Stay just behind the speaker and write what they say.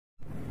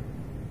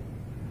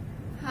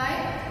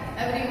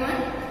everyone.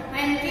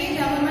 I am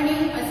Thavamani,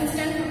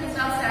 Assistant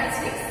Professor of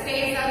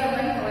Statistics,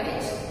 Government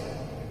College.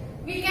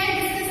 We can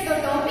discuss the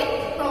topic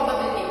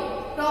probability.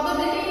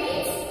 Probability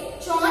means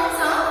chance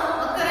of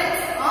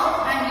occurrence of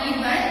an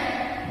event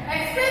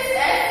expressed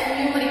as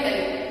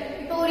numerically.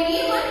 இப்போ ஒரு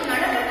event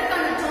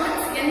நடக்கிறதுக்கான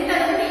chance எந்த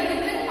அளவுக்கு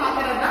இருக்குன்னு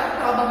பார்க்கிறது தான்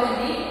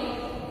probability.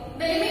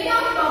 The limit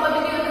of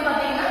probability வந்து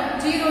பாத்தீங்கன்னா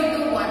 0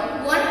 to 1.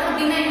 1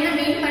 அப்படின்னா என்ன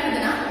மீன்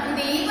பண்ணுதுன்னா அந்த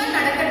event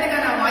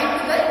நடக்கிறதுக்கான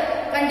வாய்ப்புகள்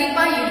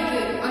கண்டிப்பா இருக்கு.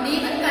 அந்த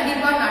ஈவென்ட்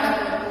கண்டிப்பா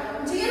நடக்கும்.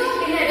 0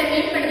 அப்படின்னா என்ன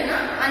மீன் பண்ணுதுன்னா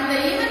அந்த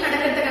ஈவென்ட்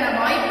நடக்கிறதுக்கான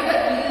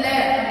வாய்ப்புகள் இல்ல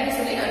அப்படின்னு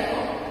சொல்லி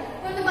அர்த்தம்.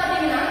 வந்து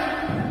பாத்தீங்கன்னா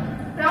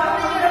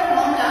ப்ராபபிலிட்டியோட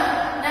formula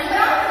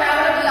number of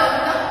favourable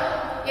outcome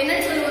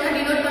என்னன்னு சொல்லுவாங்க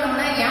டினோட்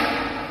பண்ணுவோம்னா m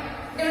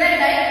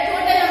divided by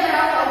total number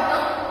of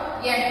outcome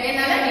n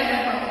என்னால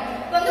டினோட் பண்ணுவோம்.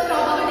 இப்போ வந்து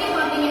ப்ராபபிலிட்டி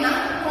பாத்தீங்கன்னா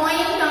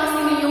காயின்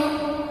டாஸிங்லயும்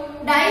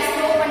டைஸ்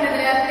த்ரோ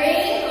பண்றதுல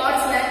பிளேயிங்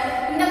கார்ட்ஸ்ல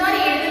இந்த மாதிரி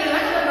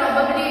இடத்துலலாம் நம்ம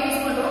ப்ராபபிலிட்டி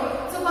யூஸ் பண்றோம்.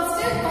 சோ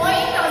ஃபர்ஸ்ட்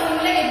காயின்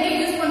டாஸிங்ல எப்படி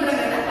யூஸ்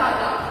பண்றங்கறத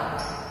பார்க்கலாம்.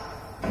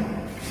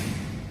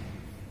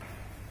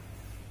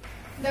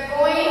 The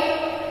coin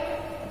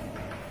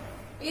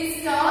is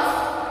tossed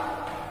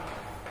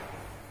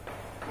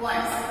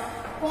once.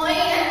 Coin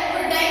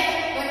ஒரு டைம்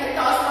வந்து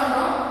டாஸ்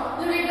பண்றோம்.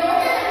 இதோட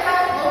டோட்டல் நம்பர்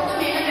ஆஃப்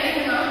அவுட்கம் என்ன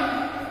கிடைக்கும்னா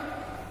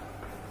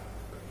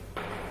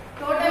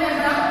டோட்டல்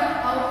நம்பர்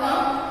ஆஃப்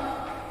அவுட்கம்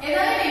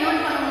எதால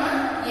டினோட் பண்ணனும்னா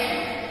n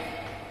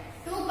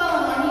 2 power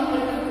 1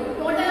 equal to 2.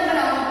 Total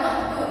number of outcome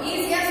 2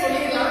 ஈஸியா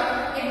சொல்லிடலாம்.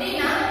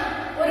 எப்படின்னா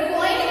ஒரு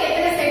காயினுக்கு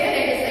எத்தனை சைடு?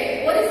 ரெண்டு சைடு.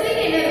 ஒரு சைடு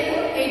என்ன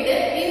இருக்கும்? ஹெட்.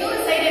 இன்னொரு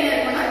சைடு என்ன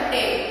இருக்கும்னா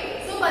டெயில்.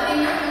 சோ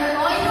பாத்தீங்கன்னா அந்த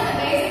காயினோட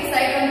பேசிக்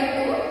சைடு வந்து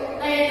 2.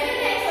 நான் எத்தனை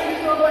டைம்ஸ் வந்து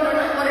த்ரோ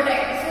பண்றேன்னா ஒரு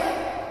time. So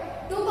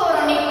 2 power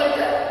 1 equal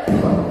to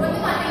 2. வந்து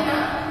பாத்தீங்கன்னா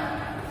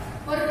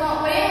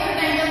ஒரே ஒரு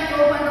டைம் தான்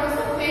த்ரோ பண்றோம்.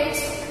 So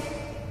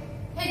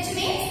h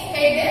means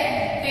head,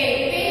 tail.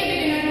 tail எப்படி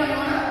டினோட்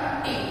பண்ணுவோம்னா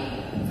t.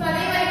 சோ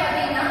அதே மாதிரி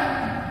பாத்தீங்கன்னா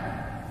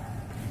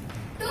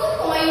two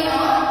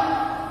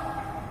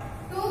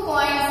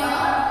coins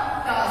are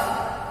tossed.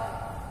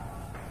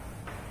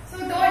 So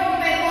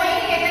total coin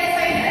எத்தனை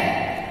சைடு?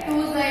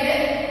 2 சைடு.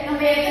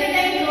 நம்ம எத்தனை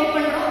டைம் த்ரோ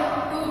பண்றோம்?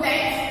 2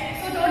 times.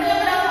 So total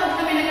number of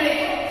outcome என்ன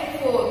கிடைக்கும்?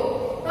 4.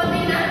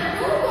 பாத்தீங்கன்னா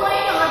 2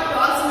 coin are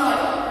tossed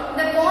நாலும்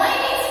the coin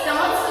is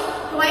tossed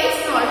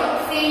twice நாலும்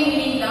same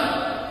meaning தான்.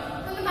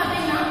 வந்து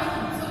பாத்தீங்கன்னா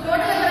so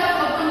total number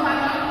of outcome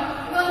பார்க்கலாம்.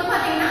 இப்போ வந்து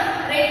பாத்தீங்கன்னா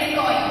ரெண்டு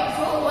coin.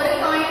 So ஒரு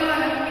coin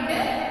கணக்கிட்டு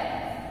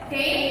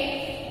tail.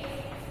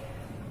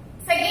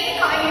 செகண்ட்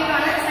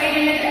காயினுக்கான சைடு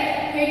என்னது?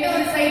 ஹெட்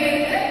ஒரு சைடு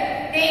இருக்கு,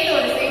 டெயில்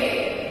ஒரு சைடு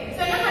இருக்கு. சோ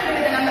என்ன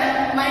பண்றது? நம்ம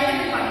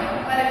மல்டிபிள்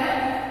பண்ணனும். பாருங்க.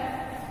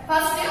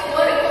 ஃபர்ஸ்ட்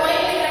ஒரு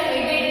காயின்ல இருக்கிற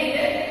ஹெட்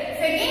எடுத்து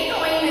செகண்ட்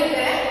காயின்ல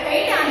இருக்கிற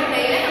ஹெட் அண்ட்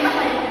டெயில நம்ம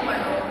மல்டிபிள்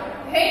பண்றோம்.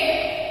 ஹெட்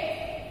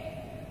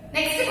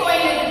நெக்ஸ்ட்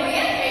காயின்ல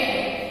இருக்கக்கூடிய ஹெட்.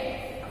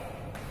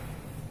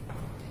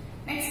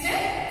 நெக்ஸ்ட்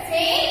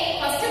சேம்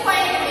ஃபர்ஸ்ட்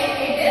காயின்ல இருக்கிற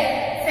ஹெட்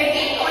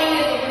செகண்ட் காயின்ல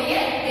இருக்கக்கூடிய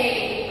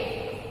டெயில்.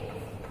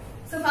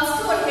 சோ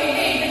ஃபர்ஸ்ட் ஒரு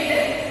ஹெட் எடுத்து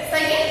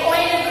செகண்ட்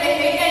காயின்ல இருக்கிற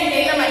ஹெட் அண்ட்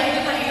டெயில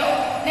மல்டிபிள் பண்ணிட்டோம்.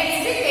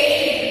 Next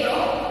tail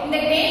எடுத்துறோம். இந்த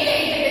டெயில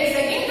எடுத்து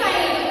செகண்ட்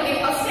காயின்ல இருக்கக்கூடிய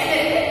ஃபர்ஸ்ட் என்ன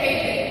இருக்கு?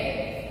 ஹெட்.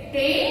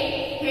 Tail,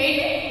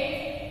 head.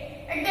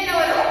 அடுத்து என்ன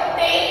வரும்?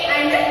 Tail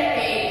and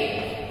tail.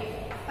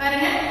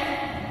 பாருங்க.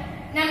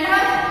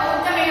 நம்பர் ஆஃப்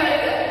அவுட்கம் என்ன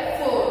இருக்கு?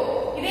 4.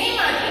 இதே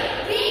மாதிரி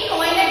 3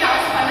 காயின்ல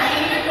டாஸ் பண்ணா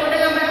என்ன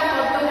டோட்டல் நம்பர் ஆஃப்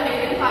அவுட்கம்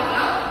கிடைக்குதுன்னு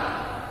பார்க்கலாம்.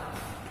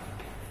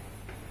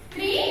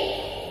 3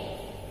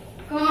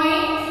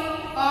 coins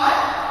are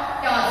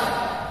tossed.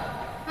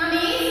 நம்ம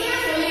ஈஸியா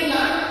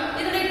சொல்லிடலாம்.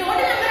 இதோட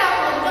டோட்டல் நம்பர்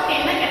ஆஃப் அவுட்கம்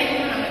என்ன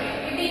கிடைக்கும் நமக்கு?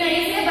 இப்படி நான்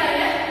ஈஸியா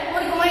பாருங்க.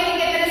 ஒரு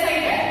காயினுக்கு எத்தனை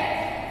சைடு?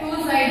 2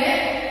 சைடு.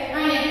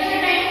 நான் எத்தனை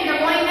டைம் இந்த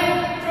காயினை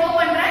த்ரோ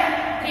பண்றேன்?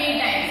 3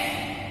 டைம்ஸ்.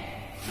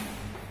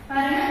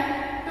 பாருங்க.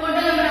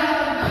 Total number of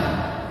outcome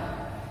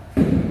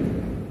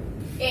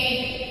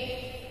 8.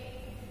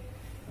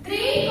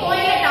 3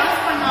 காயினை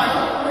டாஸ்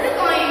பண்ணாலும் ஒரு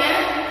காயினை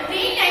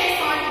 3 டைம்ஸ்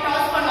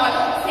டாஸ்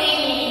பண்ணாலும்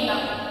சேம் மீனிங்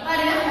தான்.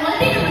 பாருங்க.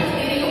 ஆல்ரெடி நமக்கு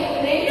தெரியும்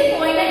ரெண்டு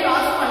காயினை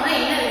டாஸ் பண்ணா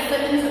என்ன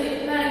ரிசல்ட்னு சொல்லி.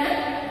 பாருங்க.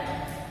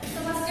 சோ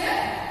ஃபர்ஸ்ட்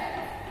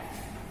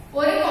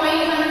ஒரு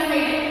காயினுக்கான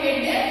சைடு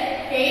ஹெட்,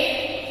 டெயில்.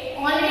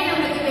 ஆல்ரெடி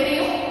நமக்கு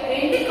தெரியும்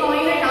ரெண்டு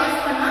காயினை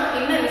டாஸ் பண்ணா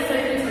என்ன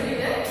ரிசல்ட்னு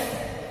சொல்லிட்டு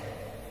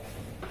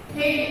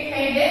head,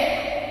 head,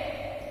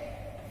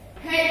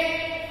 head,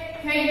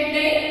 head,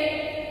 tail,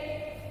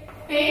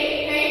 tail,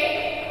 head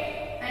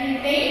and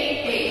tail,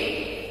 tail.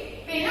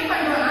 இப்போ என்ன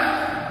பண்றோம்னா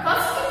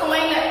ஃபர்ஸ்ட்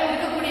காயின்ல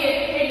இருக்கக்கூடிய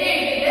ஹெட்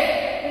எடுத்துட்டு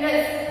இந்த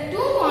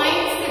 2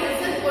 காயின்ஸ்க்கு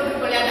ரிசல்ட்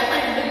போட்டுக்கொள்ள அதை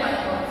மல்டிபிள்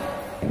பண்றோம்.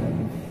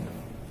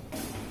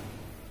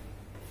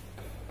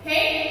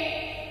 ஹெட்.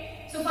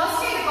 சோ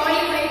ஃபர்ஸ்ட் இந்த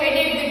காயினோட ஹெட்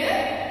எடுத்துட்டு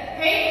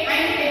ஹெட்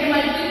அண்ட் ஹெட்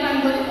மல்டிபிள்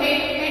பண்ணும்போது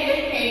head,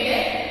 head,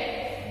 head.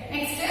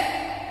 Next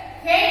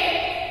head,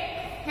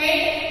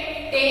 head,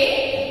 tail,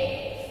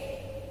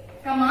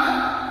 comma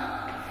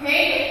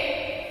head,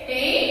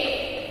 tail,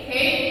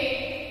 head,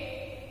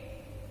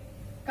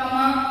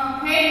 comma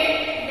head,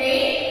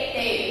 tail,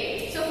 tail.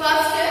 So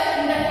first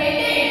இந்த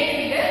ஹெட்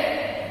எடுத்துட்டு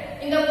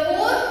இந்த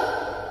 4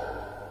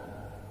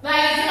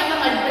 வேல்யூஸ் நம்ம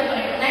மல்டிபிள்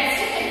பண்ணிட்டோம்.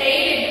 நெக்ஸ்ட் இந்த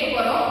டெயில் எடுக்க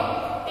போறோம்.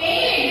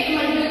 டெயில் எடுத்து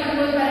மல்டிபிள்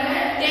பண்ணும்போது பாருங்க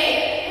tail,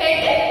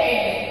 head,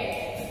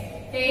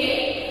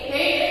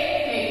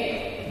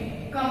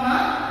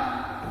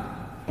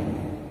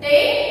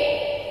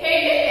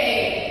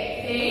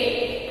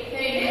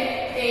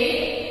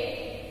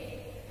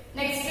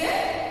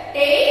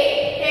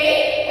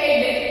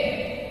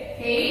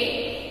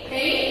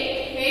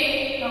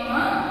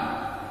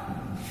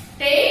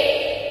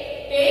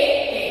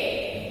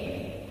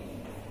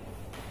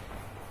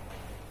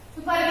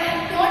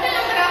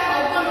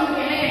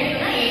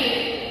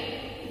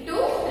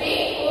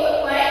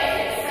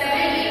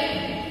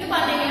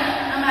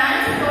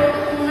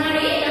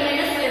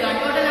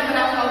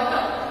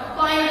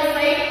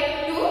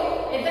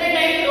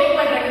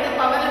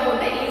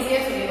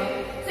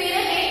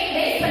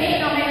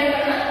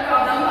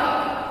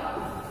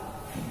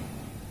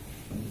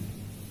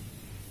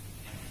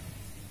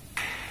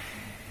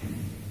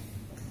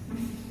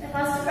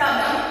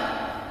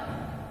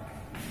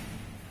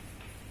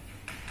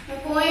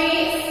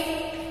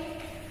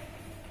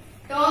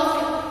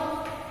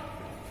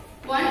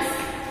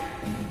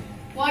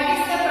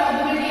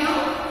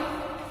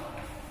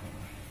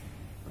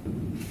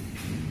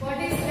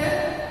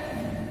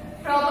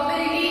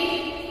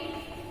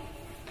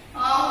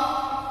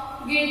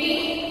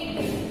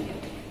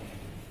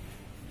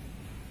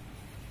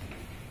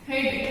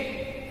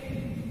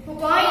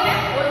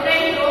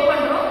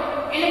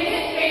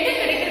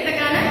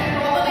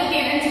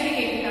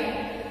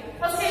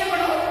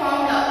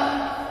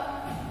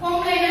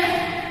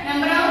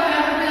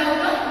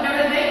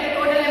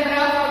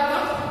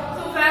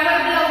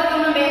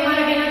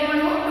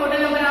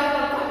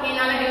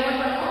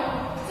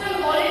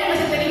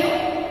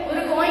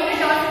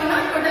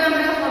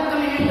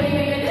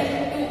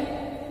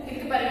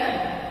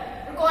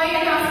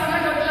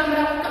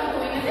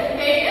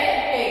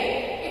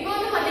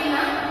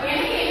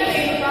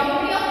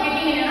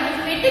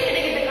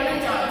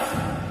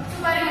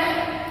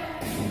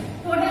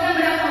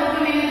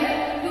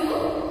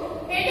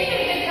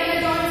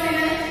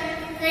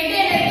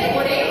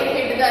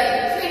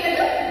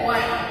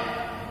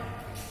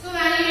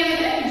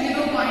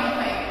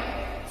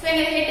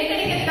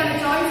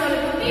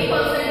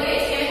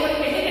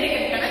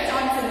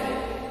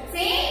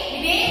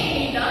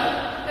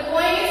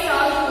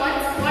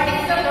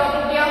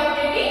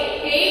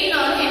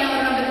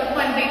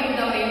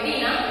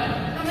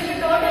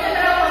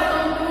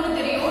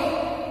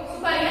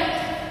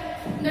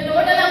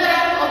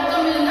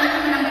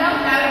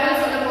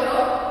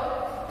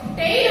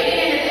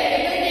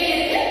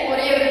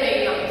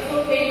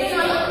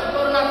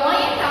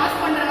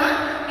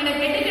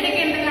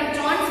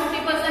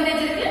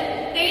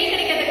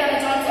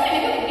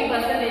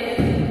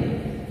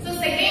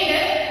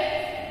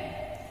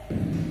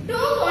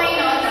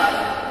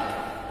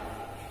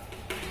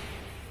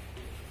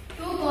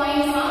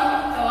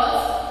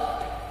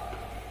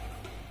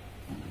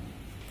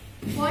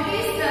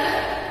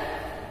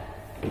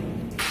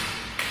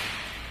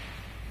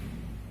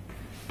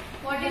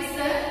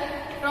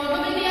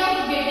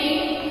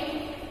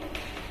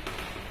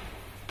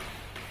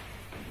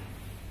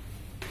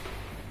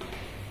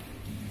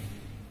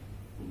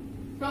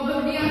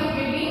 Probability of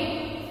getting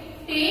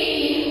tail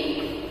in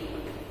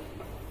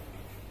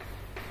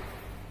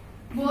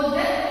both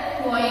the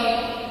coin.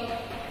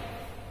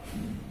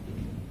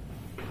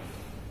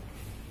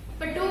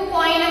 இப்போ 2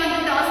 coin வந்து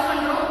டாஸ்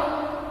பண்றோம்.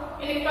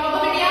 எனக்கு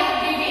probability of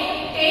getting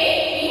tail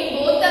in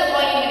both the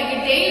coin. எனக்கு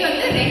tail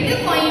வந்து ரெண்டு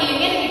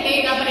coinலயுமே எனக்கு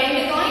tail. அப்ப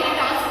ரெண்டு coin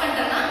டாஸ்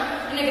பண்றேன்னா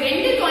எனக்கு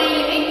ரெண்டு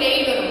coinலயுமே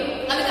tail வரும்.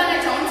 அதுக்கான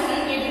சான்ஸ்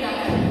என்னன்னு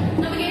கேக்குறாங்க.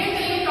 நமக்கு என்ன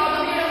தெரியும்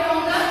probability of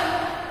formula?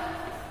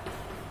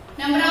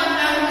 Number of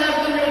rounds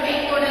இருக்குன்றதே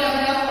total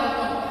number of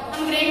outcome.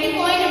 நமக்கு ரெண்டு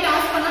coin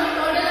டாஸ் பண்ணா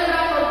total number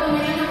of outcome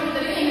என்ன நமக்கு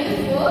தெரியும்? எனக்கு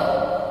 4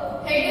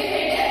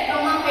 head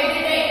comma head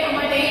tail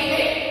comma tail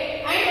tail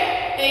and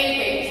tail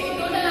tail. So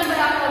total number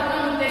of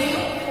outcome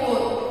தெரியும் 4.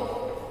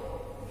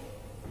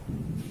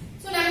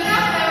 So number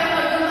of travel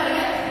outcome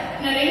பாருங்க.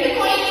 நான் ரெண்டு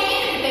coinலயே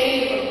எனக்கு tail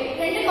இருக்கும்.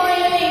 ரெண்டு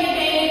coinலயே எனக்கு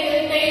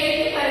tail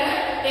இருக்கு பாருங்க.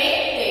 tail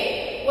tail.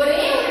 ஒரே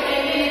ஒரு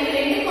tail எனக்கு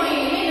ரெண்டு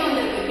coinலயே என்ன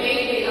வந்திருக்கு? tail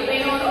tail. அப்ப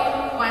என்ன வரும்?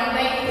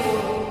 1/4.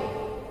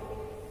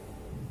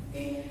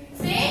 Okay.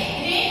 Say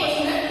இதே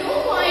question 2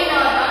 coin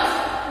are tossed.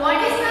 What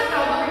is the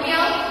probability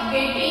of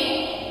getting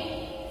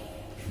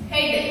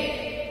head?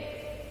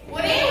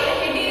 ஒரே ஒரு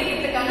head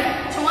இருக்கிறதுக்கான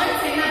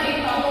சான்ஸ் என்ன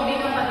அப்படின்னு பார்ப்போம்.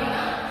 அப்படின்னா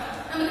பாத்தீங்கன்னா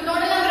நமக்கு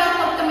டோட்டல் நம்பர்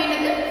ஆஃப் outcome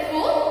என்னது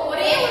 4.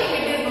 ஒரே ஒரு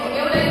head இருக்கும்.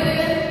 எவ்வளவு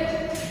இருக்கு?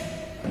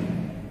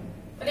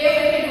 ஒரே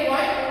ஒரு head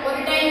 1. ஒரு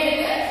டைம்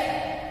இருக்கு.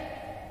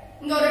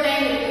 இங்க ஒரு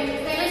டைம் இருக்கு.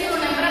 என்ன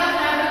சொல்றோம்? நம்பர் ஆஃப்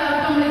travel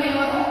outcome உங்களுக்கு என்ன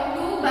வரும்?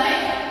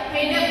 2/head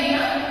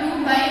அப்படின்னா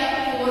 2/4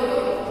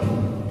 வரும்.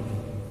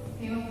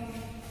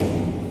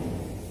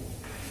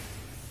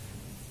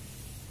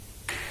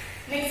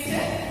 Next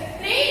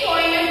 3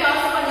 coin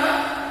toss பண்ணா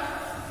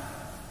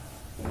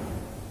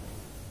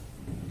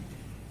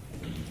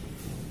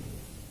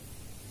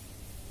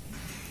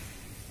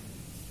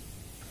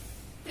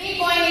 3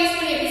 coin யூஸ்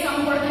பண்ணி எப்படி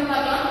சம் போடுறதுன்னு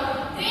பார்க்கலாம்.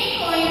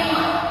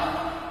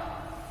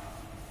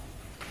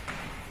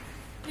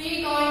 3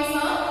 coins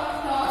are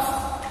tossed.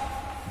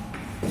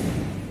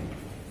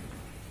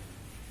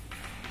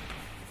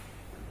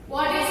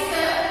 What is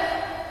the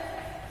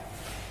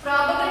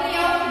probability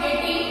of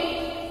getting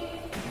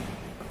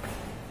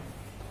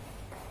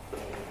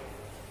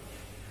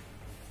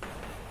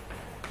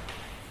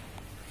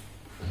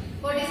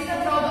What is the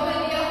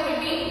probability of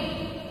getting?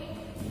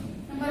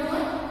 Number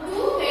 1,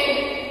 2 head.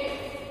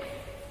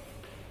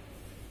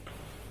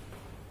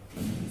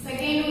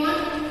 Second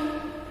one,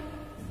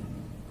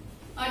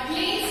 at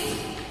least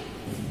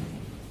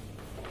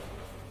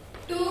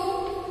 2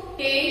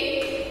 tail.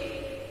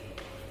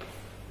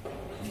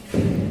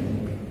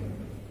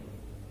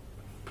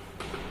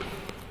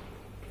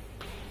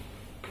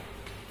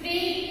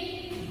 Three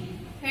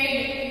head.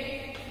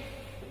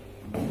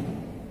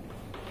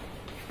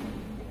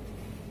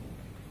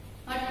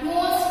 At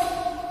most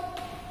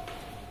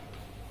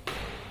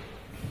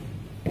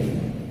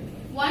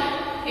 1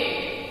 head.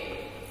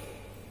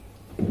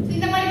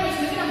 இந்த மாதிரி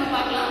क्वेश्चनக்கு நம்ம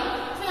பார்க்கலாம்.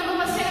 So நம்ம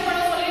first என்ன பண்ண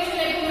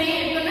சொல்யூஷன்ல எப்பவுமே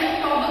எடுத்தோம்னா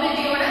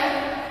probabilityயோட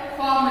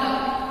formula.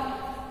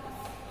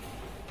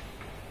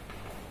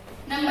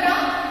 Number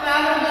of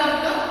probable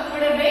outcome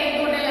divided by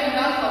total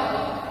number of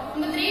outcome.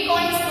 நம்ம 3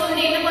 coins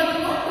already என்ன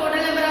பார்த்திருக்கோம்?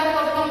 total number of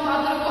outcome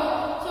பார்த்திருக்கோம்.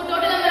 So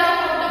total number of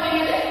outcome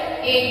என்னது?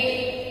 8.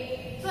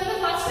 சோ இந்த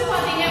ஃபர்ஸ்ட்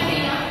பாத்தீங்க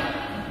அப்படினா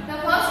the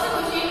first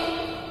question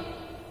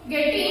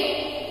getting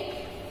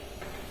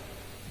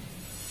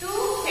 2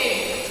 head.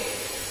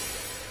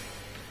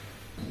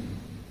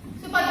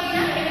 So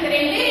பாத்தீங்கன்னா எனக்கு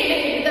ரெண்டே ரெண்டு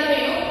head தான்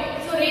வேணும்.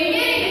 சோ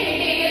ரெண்டே ரெண்டு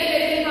head எங்க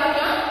இருக்குன்னு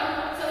பார்க்கலாம்.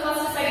 So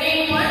first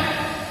second one.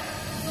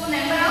 So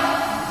number of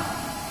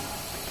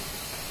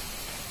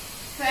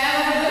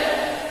favorable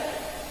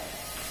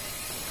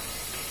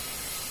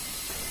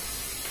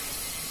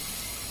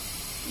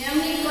m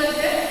equal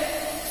to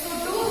so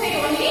 2 head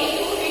only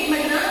 2 head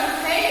மட்டும்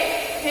head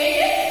tail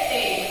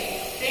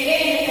ரெண்டே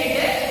ரெண்டு head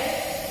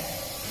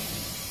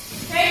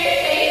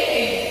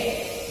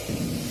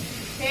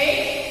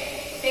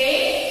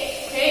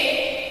tail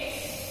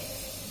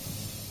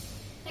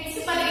next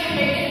பாத்தீங்கன்னா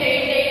head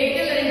tail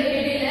இதுல ரெண்டு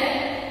head இல்ல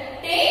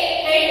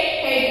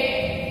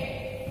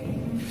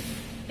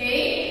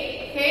tail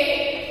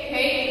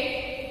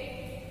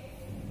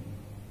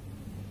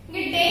இங்க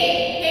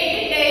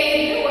tail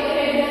இது ஒரு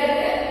head தான்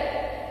இருக்கு.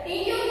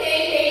 இங்கயும்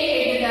tail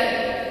head தான்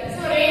இருக்கு.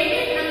 சோ ரெண்டு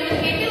நமக்கு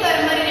head வர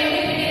மாதிரி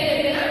ரெண்டு head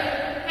இருக்குன்னா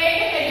head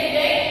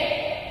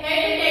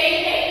tail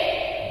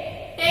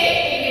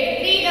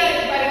 3 தான்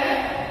இருக்கு பாருங்க.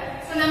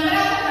 So number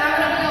of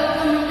probable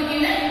outcome நமக்கு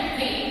என்ன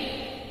 3.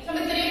 சோ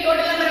நம்ம 3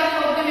 total number of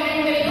outcome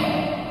என்னன்னு தெரியும்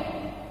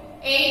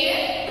 8.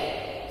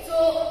 சோ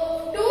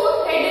 2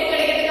 head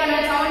கிடைக்கிறதுக்கான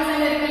சான்ஸ்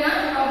என்ன இருக்குன்னா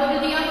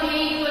probability of A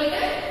equal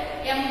to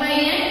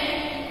m/n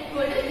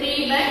equal to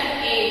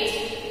 3/8.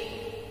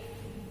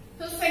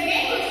 So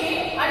second question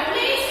at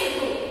least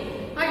 2.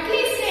 At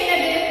least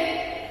என்னது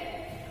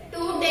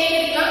 2 tail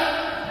இருக்கலாம்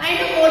and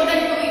more than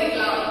 2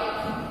 இருக்கலாம்.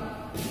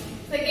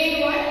 Second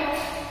one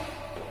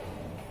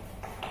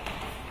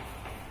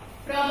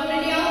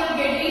probability of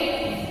getting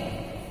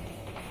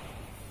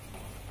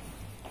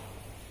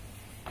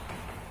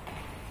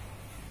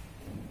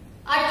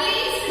at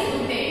least 2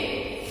 tail.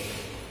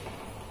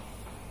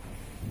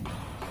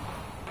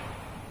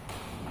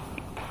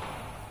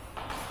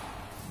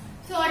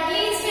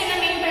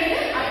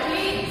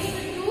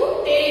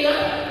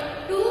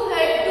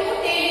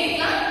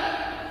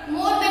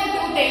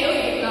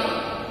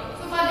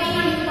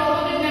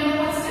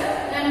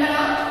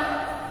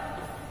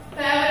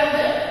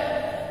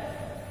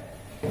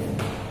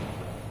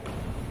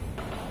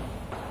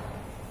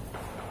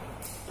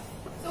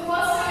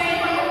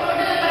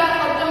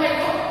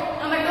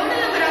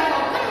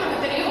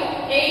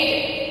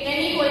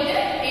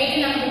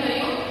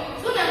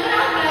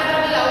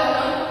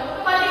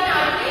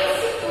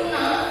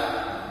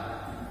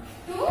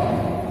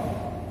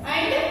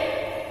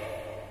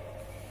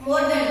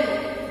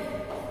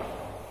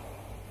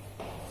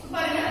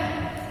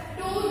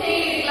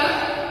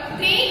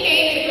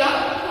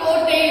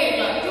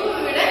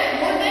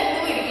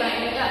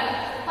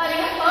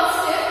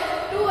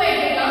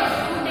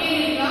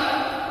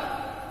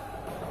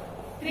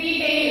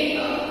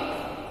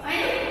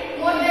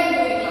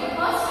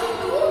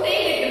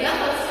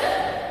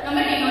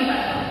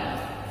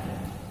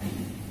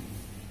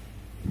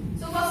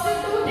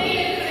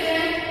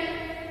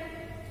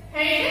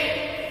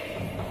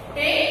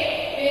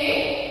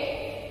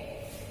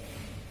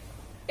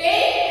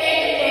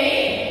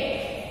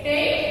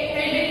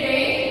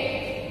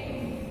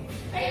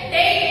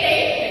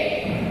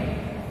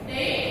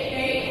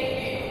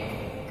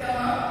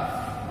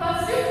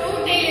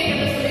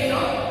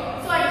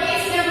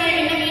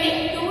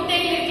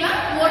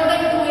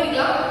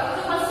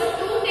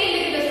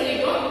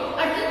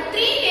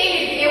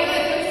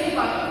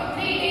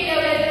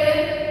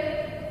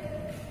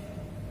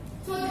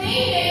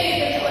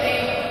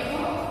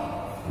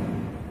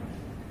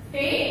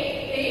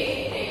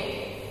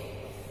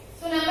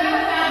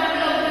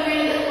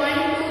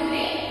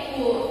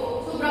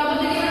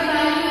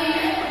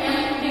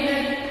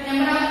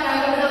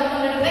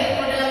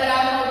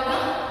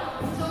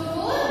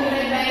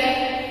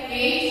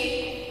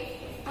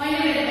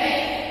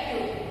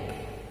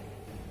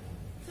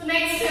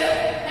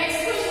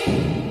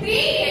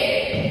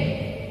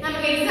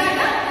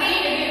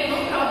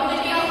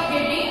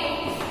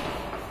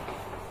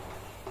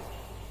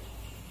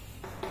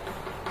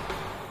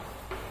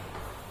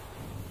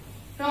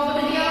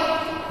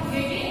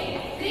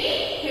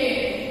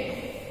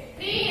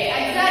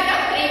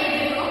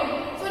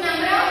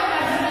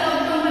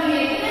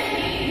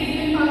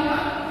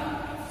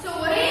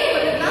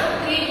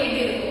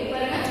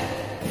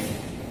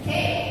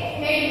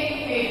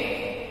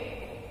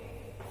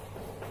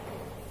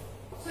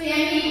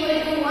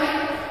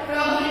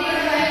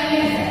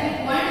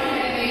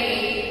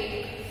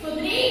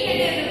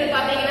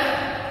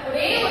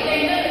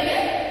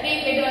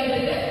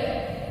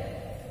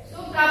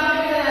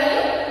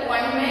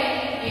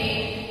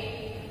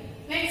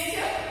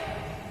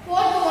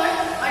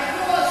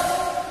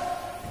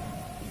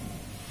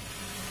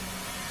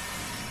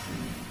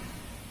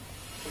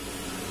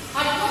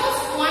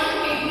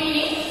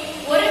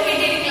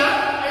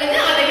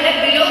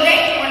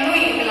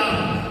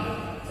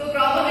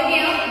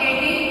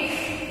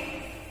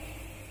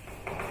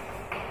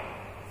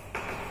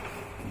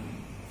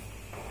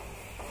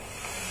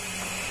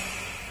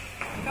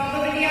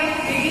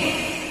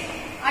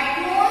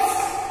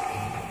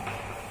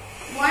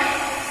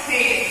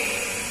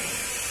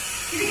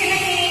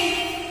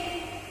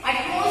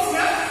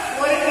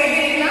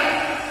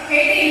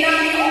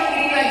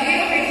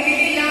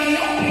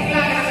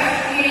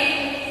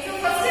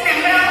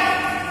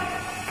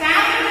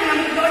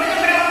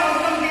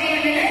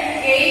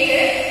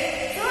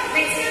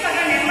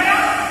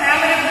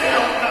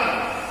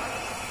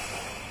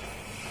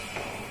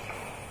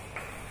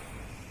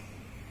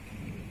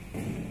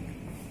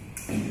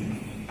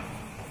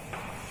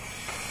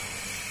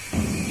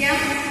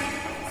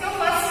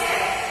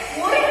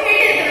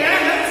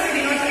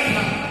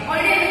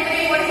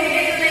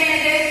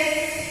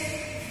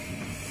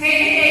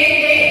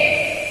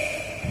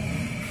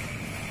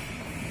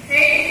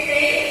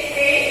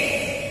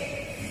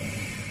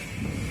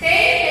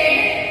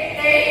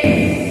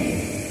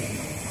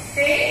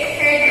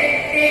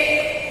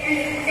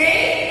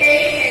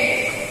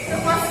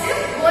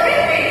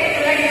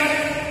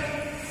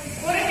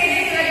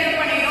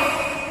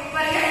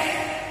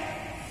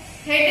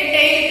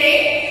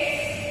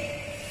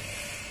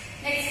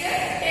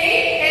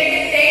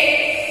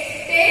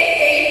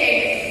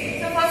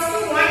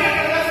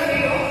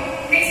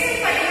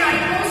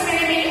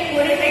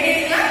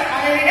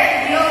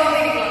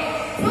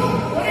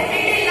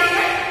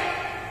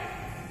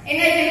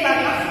 என்ன இருக்குன்னு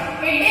பார்க்கலாம்.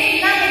 ஹெட்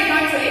இல்லாம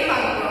இருக்கான்னு சொல்லி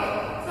பார்க்கலாம்.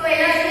 சோ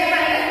எல்லாத்துலயே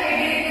பாருங்க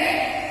ஹெட் இருக்கு.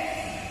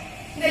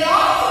 இந்த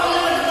லாஸ்ட் ஒன்ல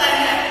வந்து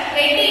பாருங்க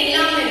ஹெட்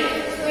இல்லாம இருக்கு.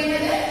 சோ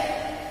என்னது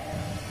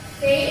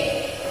tail.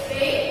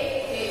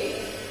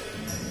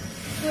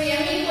 So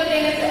m equal to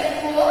என்னது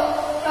 4.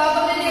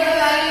 Probability ஓட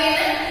வேல்யூ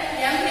என்ன?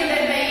 m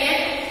divided by n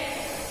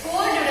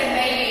 4 divided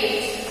by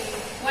 8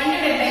 1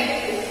 divided by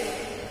 2.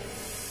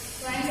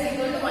 So answer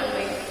equal to 1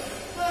 by 2.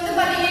 So வந்து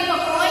பாத்தீங்கன்னா இப்ப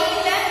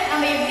coinல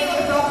நம்ம எப்படி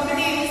ஒரு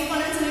probability யூஸ்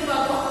பண்ணனும்னு சொல்லி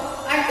பார்ப்போம்.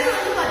 அடுத்து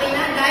வந்து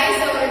பாத்தீங்கன்னா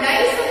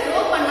dice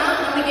throw பண்ணா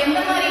நமக்கு எந்த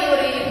மாதிரி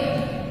ஒரு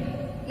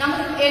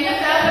நமக்கு என்ன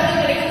probability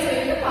கிடைக்கும்னு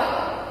சொல்லிட்டு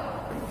பார்ப்போம்.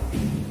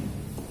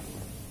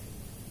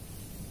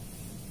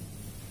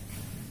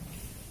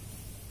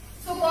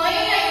 So coin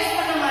ல யூஸ்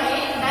பண்ண மாதிரி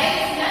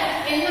dice ல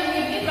என்ன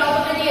எப்படி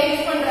probability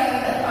யூஸ்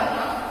பண்றாங்கன்றத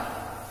பார்க்கலாம்.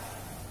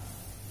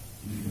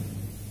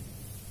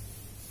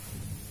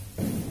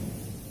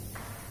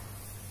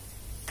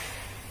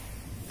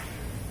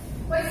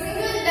 ஒரு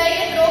சிங்கிள் die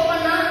throw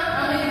பண்ணா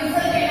நமக்கு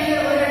ரிசல்ட் என்னங்க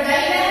ஒரு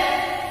die ல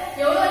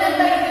எவ்வளவு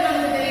நம்பர் இருக்கு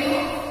நமக்கு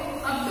தெரியும்.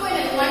 அப் டு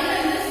எனக்கு 1 ல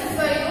இருந்து 6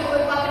 வரைக்கும்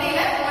ஒரு பக்கத்துல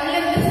 1 ல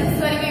இருந்து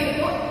 6 வரைக்கும்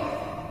இருக்கும்.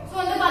 சோ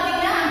வந்து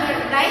பாத்தீங்கன்னா அந்த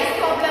dice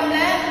ப்ராப்ளம்ல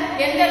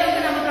எந்த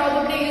அளவுக்கு நம்ம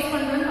probability யூஸ்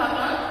பண்றோம்னு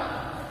பார்க்கலாம்.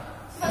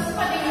 ஃபர்ஸ்ட்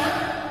பாத்தீங்கன்னா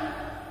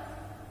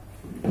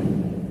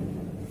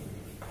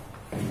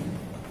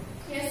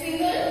a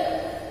single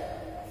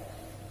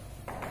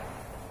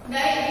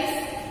die is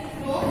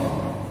thrown.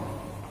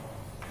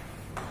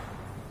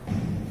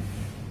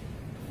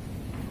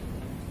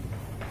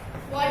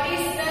 What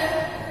is the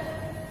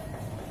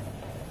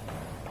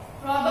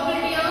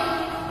probability of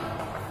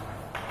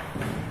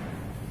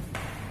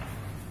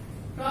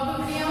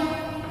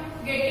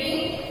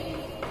getting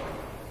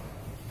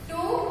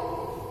 2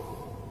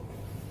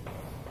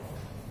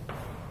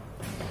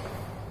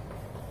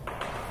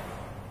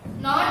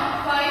 not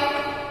 5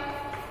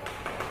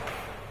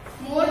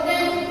 more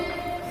than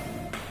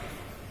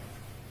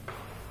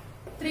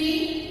 3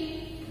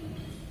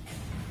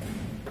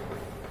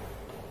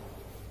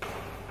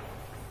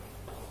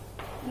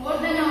 more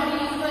than